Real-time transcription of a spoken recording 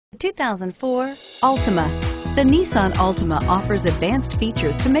2004 Altima. The Nissan Altima offers advanced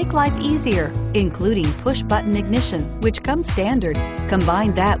features to make life easier, including push-button ignition, which comes standard.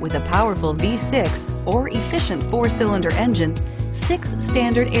 Combine that with a powerful V6 or efficient 4-cylinder engine, 6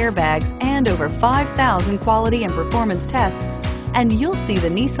 standard airbags, and over 5,000 quality and performance tests, and you'll see the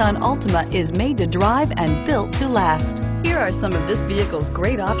Nissan Altima is made to drive and built to last. Here are some of this vehicle's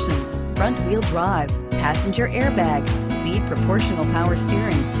great options: front-wheel drive, passenger airbag, speed proportional power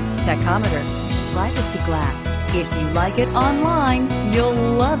steering, tachometer, privacy glass. If you like it online, you'll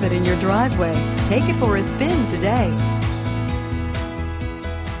love it in your driveway. Take it for a spin today.